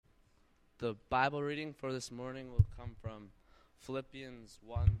The Bible reading for this morning will come from Philippians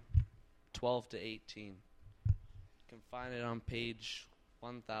 1:12 to 18. You can find it on page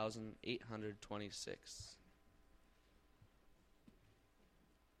 1826.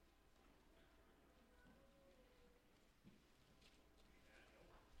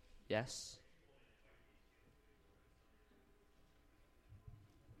 Yes?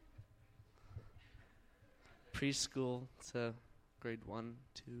 Preschool to grade 1,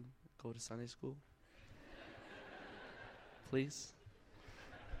 2, go to Sunday school. Please.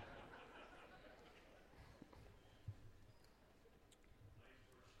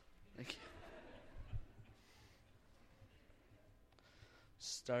 Thank you.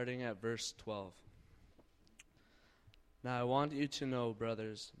 Starting at verse 12. Now I want you to know,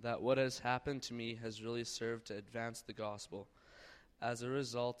 brothers, that what has happened to me has really served to advance the gospel. As a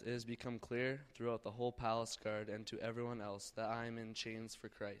result, it has become clear throughout the whole palace guard and to everyone else that I am in chains for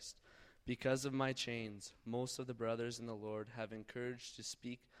Christ. Because of my chains, most of the brothers in the Lord have encouraged to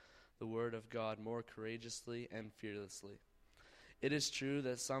speak the word of God more courageously and fearlessly. It is true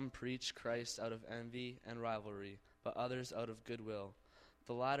that some preach Christ out of envy and rivalry, but others out of goodwill.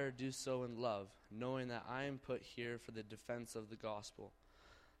 The latter do so in love, knowing that I am put here for the defense of the gospel.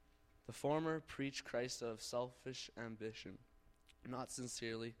 The former preach Christ out of selfish ambition, not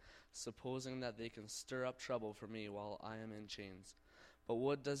sincerely, supposing that they can stir up trouble for me while I am in chains. But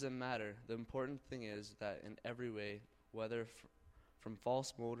what does it matter? The important thing is that in every way, whether from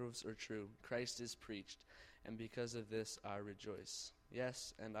false motives or true, Christ is preached, and because of this I rejoice.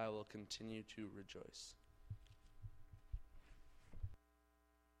 Yes, and I will continue to rejoice.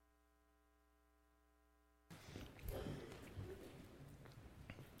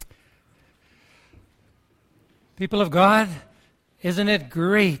 People of God, isn't it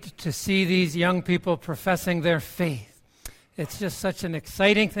great to see these young people professing their faith? It's just such an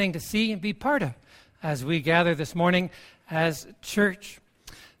exciting thing to see and be part of as we gather this morning as church.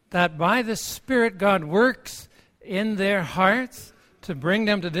 That by the Spirit God works in their hearts to bring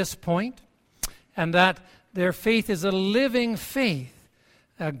them to this point, and that their faith is a living faith,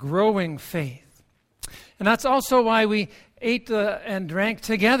 a growing faith. And that's also why we ate and drank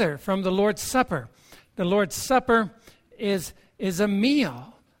together from the Lord's Supper. The Lord's Supper is a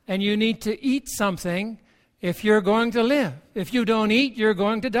meal, and you need to eat something if you're going to live. If you don't eat, you're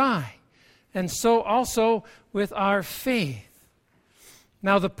going to die. And so also with our faith.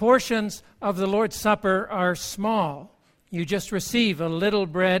 Now the portions of the Lord's Supper are small. You just receive a little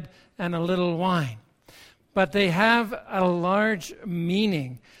bread and a little wine. But they have a large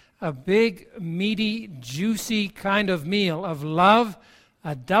meaning, a big, meaty, juicy kind of meal of love,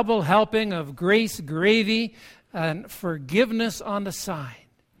 a double helping of grace gravy, and forgiveness on the side.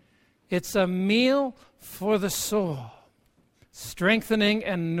 It's a meal for the soul, strengthening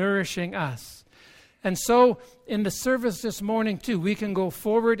and nourishing us. And so, in the service this morning, too, we can go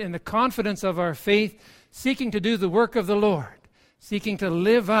forward in the confidence of our faith, seeking to do the work of the Lord, seeking to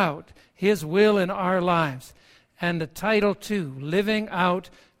live out His will in our lives. And the title, too, Living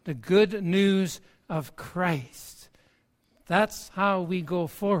Out the Good News of Christ. That's how we go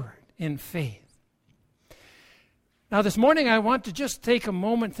forward in faith. Now, this morning, I want to just take a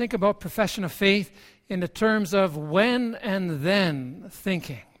moment, think about profession of faith in the terms of when and then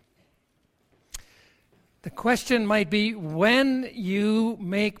thinking. The question might be, when you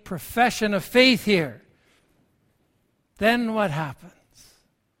make profession of faith here, then what happens?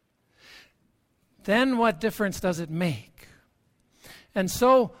 Then what difference does it make? And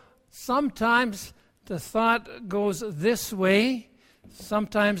so, sometimes the thought goes this way.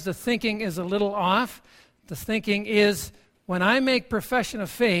 Sometimes the thinking is a little off. The thinking is, when I make profession of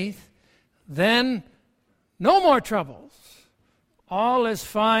faith, then no more troubles. All is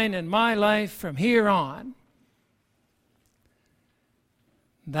fine in my life from here on.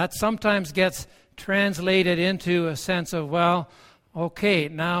 That sometimes gets translated into a sense of, well, okay,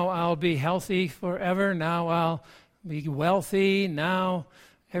 now I'll be healthy forever. Now I'll be wealthy. Now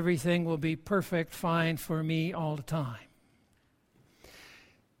everything will be perfect, fine for me all the time.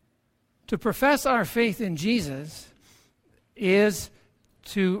 To profess our faith in Jesus is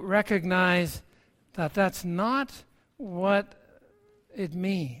to recognize that that's not what it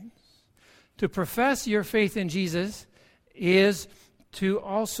means. To profess your faith in Jesus is to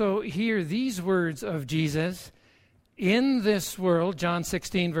also hear these words of Jesus. In this world, John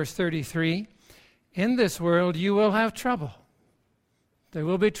 16, verse 33, in this world you will have trouble. There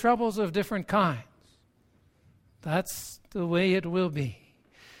will be troubles of different kinds. That's the way it will be.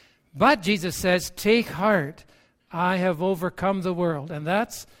 But Jesus says, take heart, I have overcome the world. And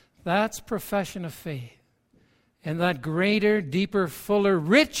that's profession of faith. and that greater, deeper, fuller,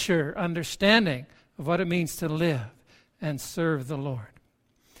 richer understanding of what it means to live and serve the Lord.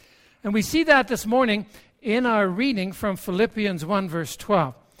 And we see that this morning in our reading from Philippians 1, verse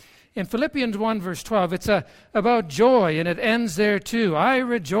 12. In Philippians 1, verse 12, it's about joy, and it ends there too. I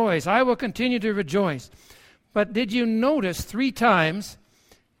rejoice. I will continue to rejoice. But did you notice 3 times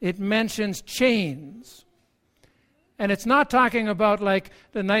it mentions chains? And it's not talking about like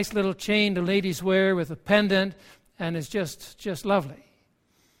the nice little chain the ladies wear with a pendant and is just lovely.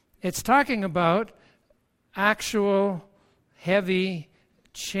 It's talking about actual heavy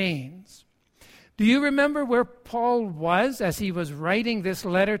chains. Do you remember where Paul was as he was writing this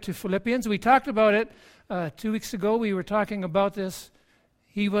letter to Philippians? We talked about it 2 weeks ago. We were talking about this.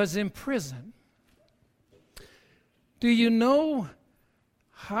 He was in prison. Do you know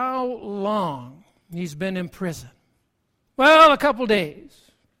how long he's been in prison? Well, a couple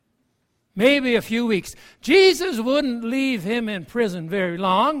days, maybe a few weeks. Jesus wouldn't leave him in prison very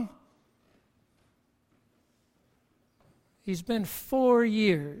long. He's been 4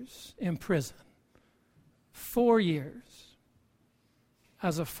 years in prison. 4 years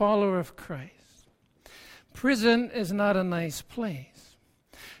as a follower of Christ. Prison is not a nice place.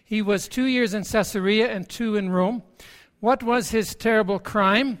 He was 2 years in Caesarea and 2 in Rome. What was his terrible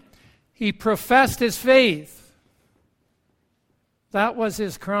crime? He professed his faith. That was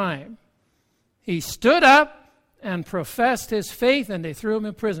his crime. He stood up and professed his faith, and they threw him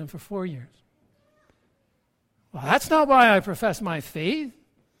in prison for 4 years. Well, that's not why I profess my faith.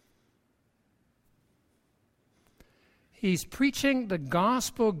 He's preaching the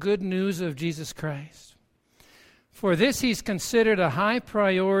gospel good news of Jesus Christ. For this, he's considered a high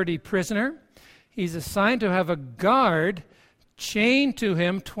priority prisoner. He's assigned to have a guard chained to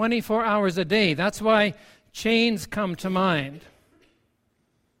him 24 hours a day. That's why chains come to mind.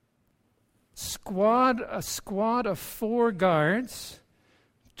 A squad of 4 guards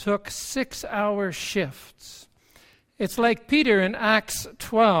took 6-hour shifts. It's like Peter in Acts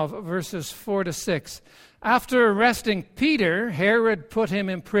 12, verses 4 to 6. After arresting Peter, Herod put him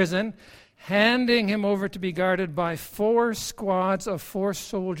in prison, handing him over to be guarded by 4 squads of 4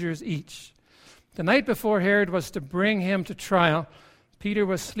 soldiers each. The night before Herod was to bring him to trial, Peter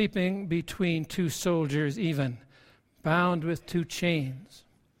was sleeping between 2 soldiers even, bound with 2 chains.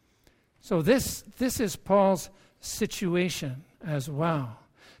 So this is Paul's situation as well.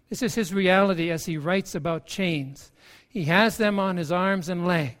 This is his reality as he writes about chains. He has them on his arms and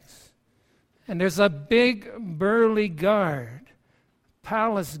legs. And there's a big burly guard,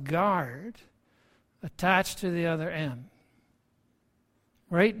 palace guard, attached to the other end,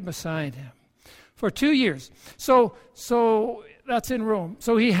 right beside him, for 2 years. So that's in Rome.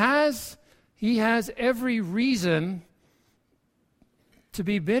 So he has every reason to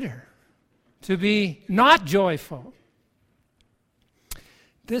be bitter, to be not joyful.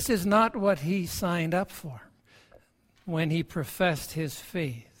 This is not what he signed up for when he professed his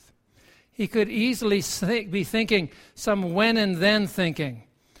faith. He could easily be thinking some when and then thinking.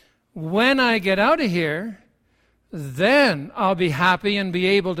 When I get out of here, then I'll be happy and be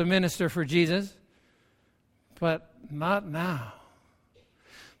able to minister for Jesus. But not now.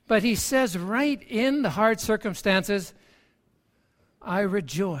 But he says right in the hard circumstances, I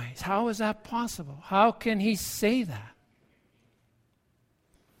rejoice. How is that possible? How can he say that?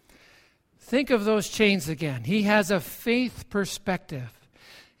 Think of those chains again. He has a faith perspective.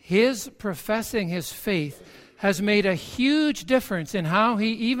 His professing his faith has made a huge difference in how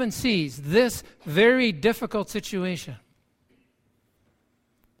he even sees this very difficult situation.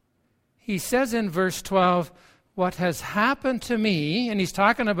 He says in verse 12, what has happened to me, and he's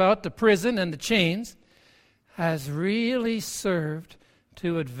talking about the prison and the chains, has really served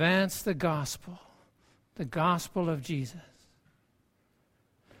to advance the gospel of Jesus.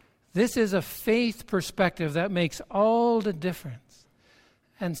 This is a faith perspective that makes all the difference.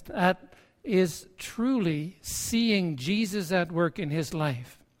 And that is truly seeing Jesus at work in his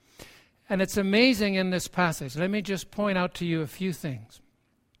life. And it's amazing in this passage. Let me just point out to you a few things.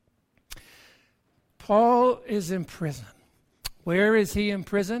 Paul is in prison. Where is he in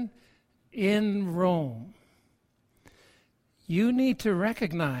prison? In Rome. You need to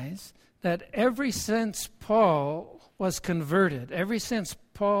recognize that ever since Paul was converted, ever since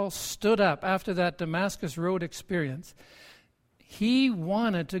Paul stood up after that Damascus Road experience, he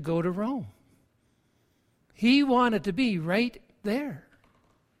wanted to go to Rome. He wanted to be right there.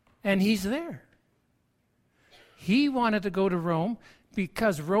 And he's there. He wanted to go to Rome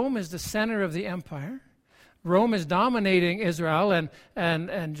because Rome is the center of the empire. Rome is dominating Israel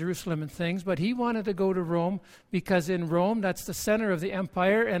and Jerusalem and things, but he wanted to go to Rome because in Rome, that's the center of the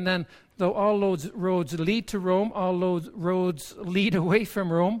empire, and then though all those roads lead to Rome, all those roads lead away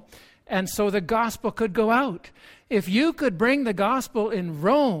from Rome, and so the gospel could go out. If you could bring the gospel in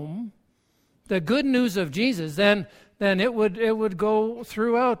Rome, the good news of Jesus, then it would go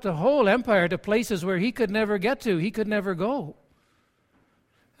throughout the whole empire to places where he could never get to, he could never go.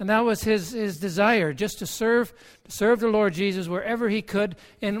 And that was his desire, just to serve the Lord Jesus wherever he could,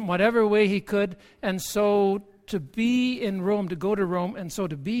 in whatever way he could. And so to be in Rome, to go to Rome, and so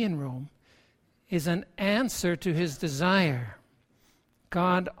to be in Rome is an answer to his desire.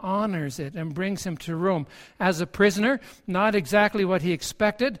 God honors it and brings him to Rome. As a prisoner, not exactly what he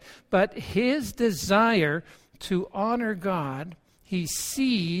expected, but his desire to honor God, he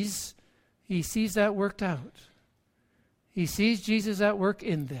sees that worked out. He sees Jesus at work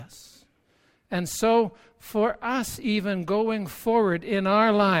in this. And so for us even going forward in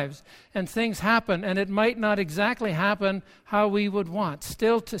our lives, and things happen, and it might not exactly happen how we would want,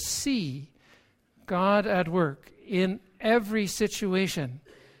 still to see God at work in every situation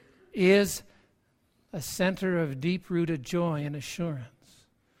is a center of deep-rooted joy and assurance.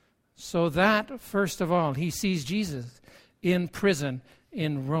 So that, first of all, he sees Jesus in prison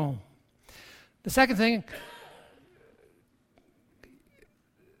in Rome. The second thing,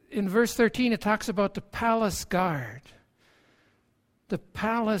 in verse 13, it talks about the palace guard. The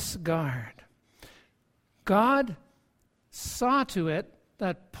palace guard. God saw to it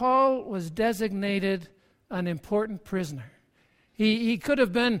that Paul was designated an important prisoner. He could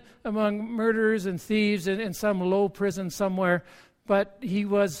have been among murderers and thieves in some low prison somewhere, but he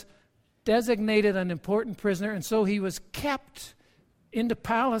was designated an important prisoner, and so he was kept in the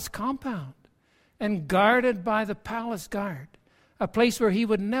palace compound and guarded by the palace guard. A place where he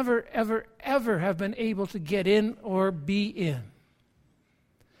would never, ever, ever have been able to get in or be in.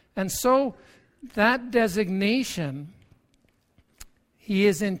 And so that designation, he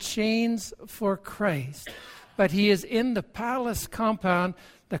is in chains for Christ, but he is in the palace compound,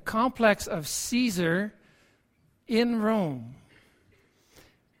 the complex of Caesar in Rome.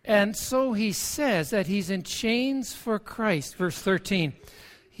 And so he says that he's in chains for Christ. Verse 13,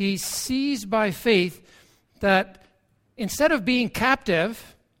 he sees by faith that instead of being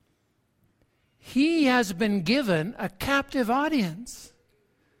captive, he has been given a captive audience.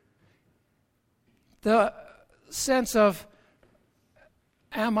 The sense of,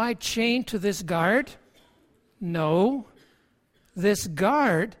 am I chained to this guard? No. This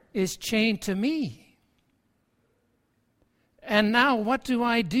guard is chained to me. And now what do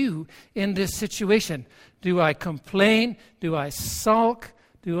I do in this situation? Do I complain? Do I sulk?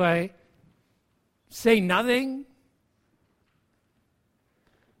 Do I say nothing?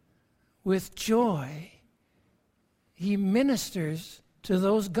 With joy, he ministers to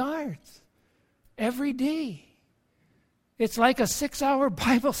those guards every day. It's like a 6-hour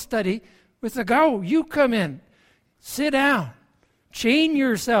Bible study with a guy. Oh, you come in, sit down, chain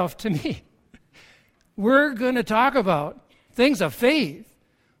yourself to me. We're going to talk about things of faith.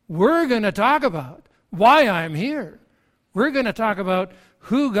 We're going to talk about why I'm here. We're going to talk about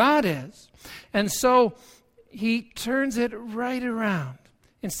who God is. And so he turns it right around.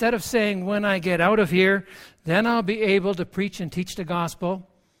 Instead of saying, when I get out of here, then I'll be able to preach and teach the gospel,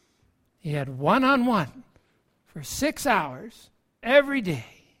 he had one-on-one for 6 hours every day.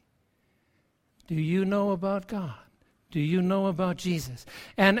 Do you know about God? Do you know about Jesus?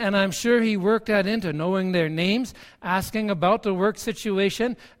 And I'm sure he worked that into knowing their names, asking about the work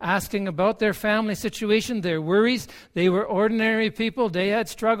situation, asking about their family situation, their worries. They were ordinary people. They had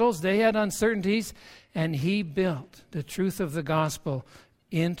struggles. They had uncertainties. And he built the truth of the gospel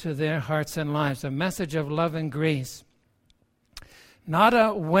into their hearts and lives, a message of love and grace. Not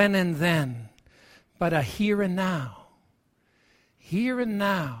a when and then, but a here and now. Here and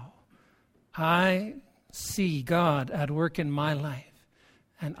now, I see God at work in my life.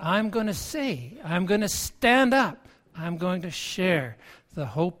 And I'm going to say, I'm going to stand up, I'm going to share the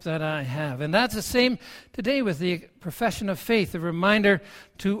hope that I have. And that's the same today with the profession of faith, a reminder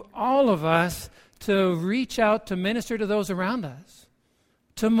to all of us to reach out to minister to those around us.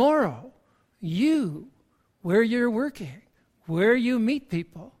 Tomorrow, you, where you're working, where you meet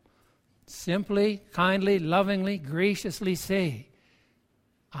people, simply, kindly, lovingly, graciously say,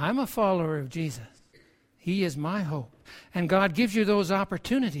 I'm a follower of Jesus. He is my hope. And God gives you those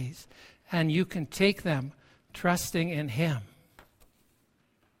opportunities, and you can take them trusting in Him.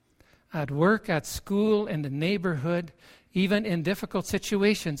 At work, at school, in the neighborhood, even in difficult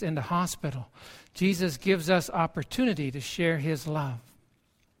situations in the hospital, Jesus gives us opportunity to share His love.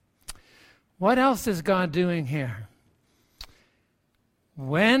 What else is God doing here?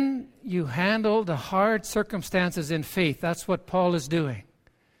 When you handle the hard circumstances in faith, that's what Paul is doing.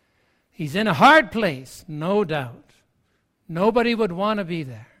 He's in a hard place, no doubt. Nobody would want to be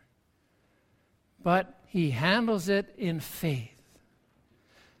there. But he handles it in faith.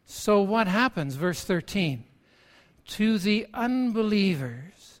 So what happens? Verse 13. To the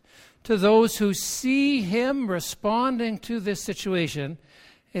unbelievers, to those who see him responding to this situation,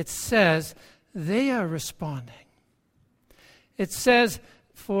 it says they are responding. It says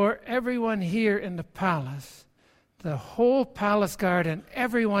for everyone here in the palace, the whole palace guard and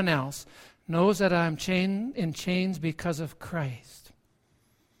everyone else knows that I'm in chains because of Christ.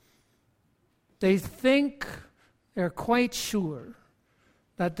 They think, they're quite sure,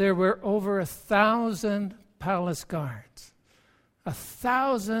 that there were over 1,000 palace guards.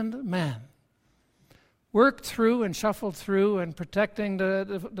 1,000 men worked through and shuffled through and protecting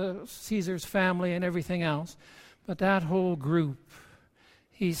the Caesar's family and everything else. But that whole group,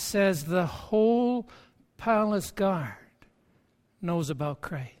 he says the whole palace guard knows about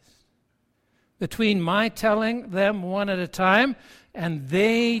Christ. Between my telling them one at a time and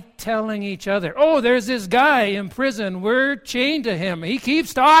they telling each other, oh, there's this guy in prison, we're chained to him. He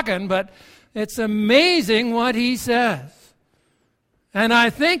keeps talking, but it's amazing what he says. And I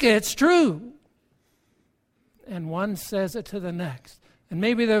think it's true. And one says it to the next. And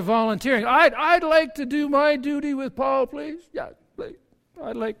maybe they're volunteering. I'd like to do my duty with Paul, please. Yeah, please.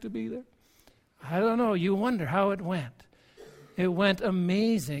 I'd like to be there. I don't know. You wonder how it went. It went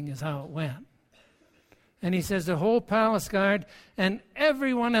amazing is how it went. And he says the whole palace guard and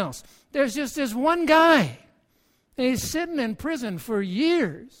everyone else. There's just this one guy. He's sitting in prison for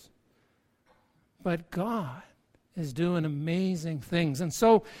years. But God is doing amazing things. And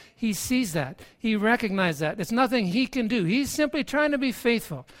so he sees that. He recognizes that. It's nothing he can do. He's simply trying to be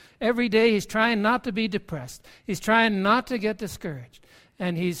faithful. Every day he's trying not to be depressed. He's trying not to get discouraged.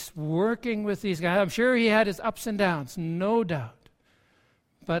 And he's working with these guys. I'm sure he had his ups and downs, no doubt.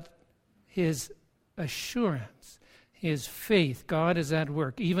 But his assurance, his faith, God is at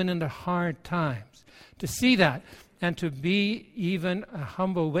work, even in the hard times. To see that and to be even a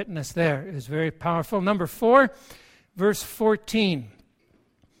humble witness there is very powerful. Number 4, verse 14.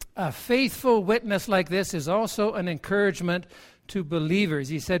 A faithful witness like this is also an encouragement to believers.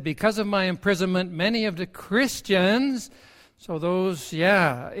 He said, because of my imprisonment, many of the Christians, so those,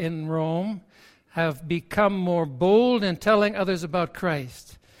 in Rome, have become more bold in telling others about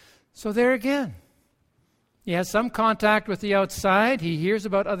Christ. So there again, he has some contact with the outside. He hears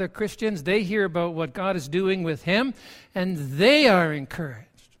about other Christians. They hear about what God is doing with him, and they are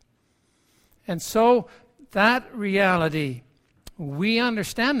encouraged. And so that reality, we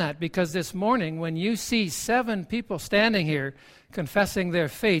understand that because this morning when you see 7 people standing here confessing their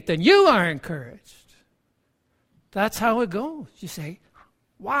faith, then you are encouraged. That's how it goes. You say,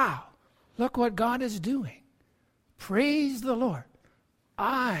 wow, look what God is doing. Praise the Lord.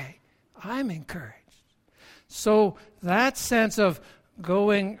 I'm encouraged. So that sense of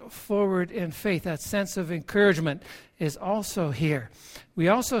going forward in faith, that sense of encouragement is also here. We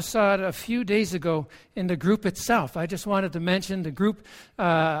also saw it a few days ago in the group itself. I just wanted to mention the group.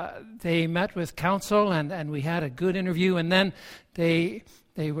 They met with council and we had a good interview, and then they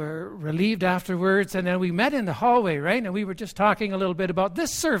were relieved afterwards, and then we met in the hallway, right? And we were just talking a little bit about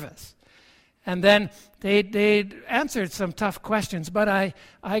this service. And then they answered some tough questions, but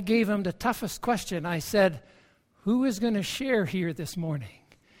I gave them the toughest question. I said, who is going to share here this morning?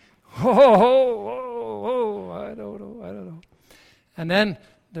 I don't know. And then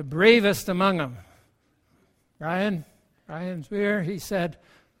the bravest among them, Ryan Spear, he said,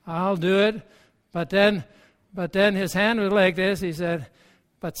 I'll do it. But then his hand was like this. He said,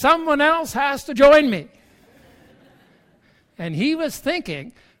 but someone else has to join me. And he was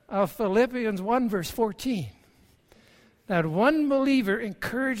thinking of Philippians 1 verse 14. That one believer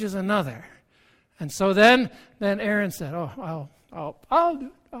encourages another. And so then Aaron said, I'll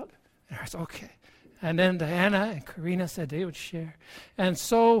do it. And I said, okay. And then Diana and Karina said they would share. And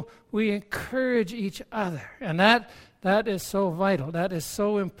so we encourage each other. And that is so vital. That is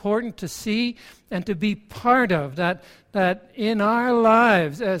so important to see and to be part of. That in our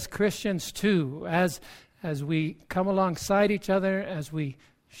lives as Christians too, as we come alongside each other, as we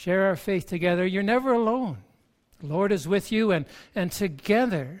share our faith together, you're never alone. The Lord is with you, and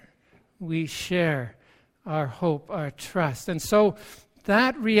together we share our hope, our trust. And so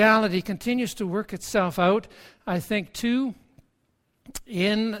that reality continues to work itself out, I think, too,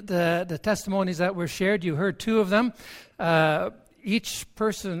 in the testimonies that were shared. You heard 2 of them. Each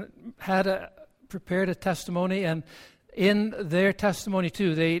person had prepared a testimony, and in their testimony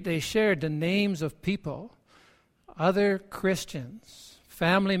too, they shared the names of people, other Christians,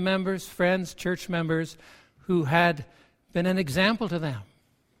 family members, friends, church members, who had been an example to them,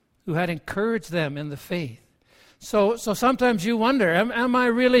 who had encouraged them in the faith. So sometimes you wonder, am I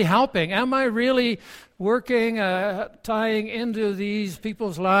really helping? Am I really working, tying into these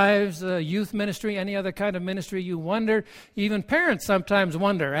people's lives, youth ministry, any other kind of ministry? You wonder. Even parents sometimes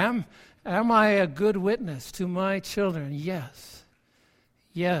wonder, am I a good witness to my children? Yes.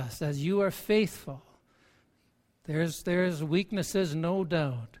 Yes, as you are faithful. There's weaknesses, no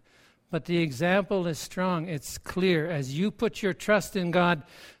doubt. But the example is strong. It's clear. As you put your trust in God,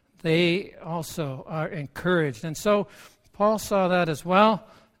 they also are encouraged. And so Paul saw that as well,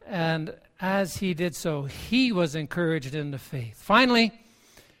 and as he did so, he was encouraged in the faith. Finally,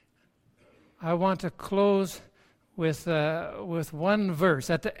 I want to close with one verse.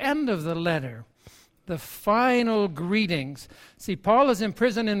 At the end of the letter, the final greetings. See, Paul is in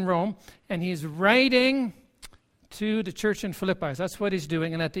prison in Rome, and he's writing to the church in Philippi. That's what he's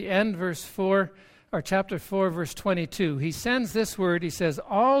doing. And at the end, chapter 4, verse 22, he sends this word. He says,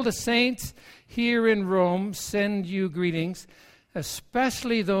 all the saints here in Rome send you greetings,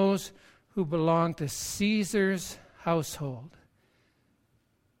 especially those who belong to Caesar's household.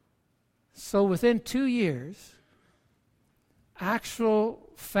 So within 2 years, actual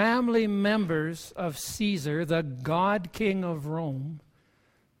family members of Caesar, the God King of Rome,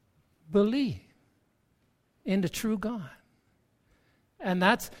 believe in the true God. And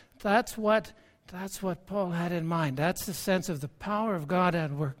that's what Paul had in mind. That's the sense of the power of God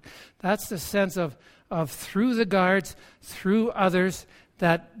at work. That's the sense of through the guards, through others,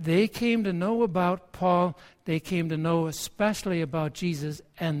 that they came to know about Paul. They came to know especially about Jesus,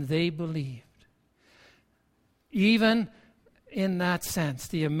 and they believed. Even in that sense,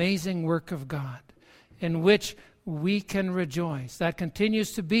 the amazing work of God, in which we can rejoice. That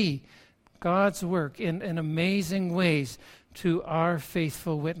continues to be God's work in amazing ways to our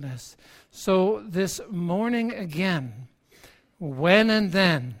faithful witness. So this morning again, when and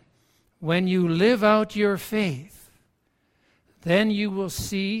then, when you live out your faith, then you will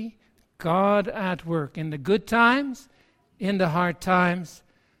see God at work in the good times, in the hard times,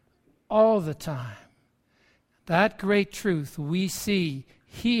 all the time. That great truth we see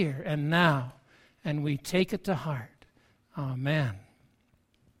here and now, and we take it to heart. Amen.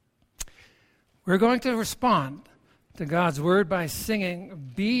 We're going to respond to God's word by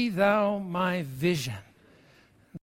singing, Be Thou My Vision.